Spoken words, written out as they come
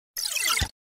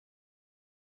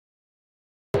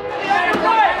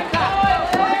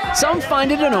Some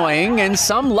find it annoying and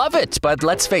some love it, but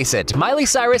let's face it, Miley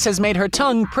Cyrus has made her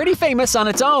tongue pretty famous on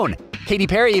its own. Katy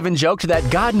Perry even joked that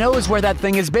God knows where that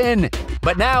thing has been.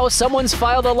 But now someone's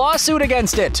filed a lawsuit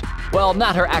against it. Well,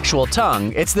 not her actual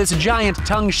tongue. It's this giant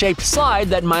tongue-shaped slide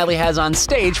that Miley has on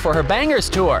stage for her Bangerz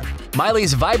Tour.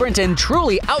 Miley's vibrant and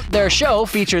truly out-there show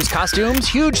features costumes,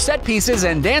 huge set pieces,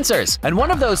 and dancers. And one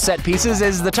of those set pieces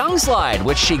is the tongue slide,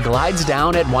 which she glides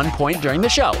down at one point during the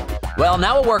show. Well,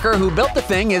 now a worker who built the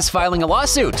thing is filing a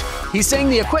lawsuit. He's saying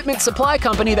the equipment supply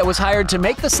company that was hired to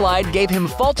make the slide gave him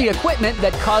faulty equipment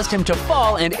that caused him to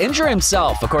fall and injure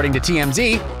himself, according to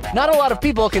TMZ. Not a lot of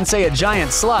people can say a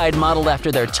giant slide modeled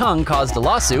after their tongue caused a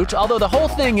lawsuit, although the whole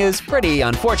thing is pretty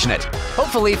unfortunate.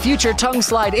 Hopefully, future tongue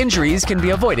slide injuries can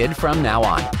be avoided from now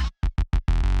on.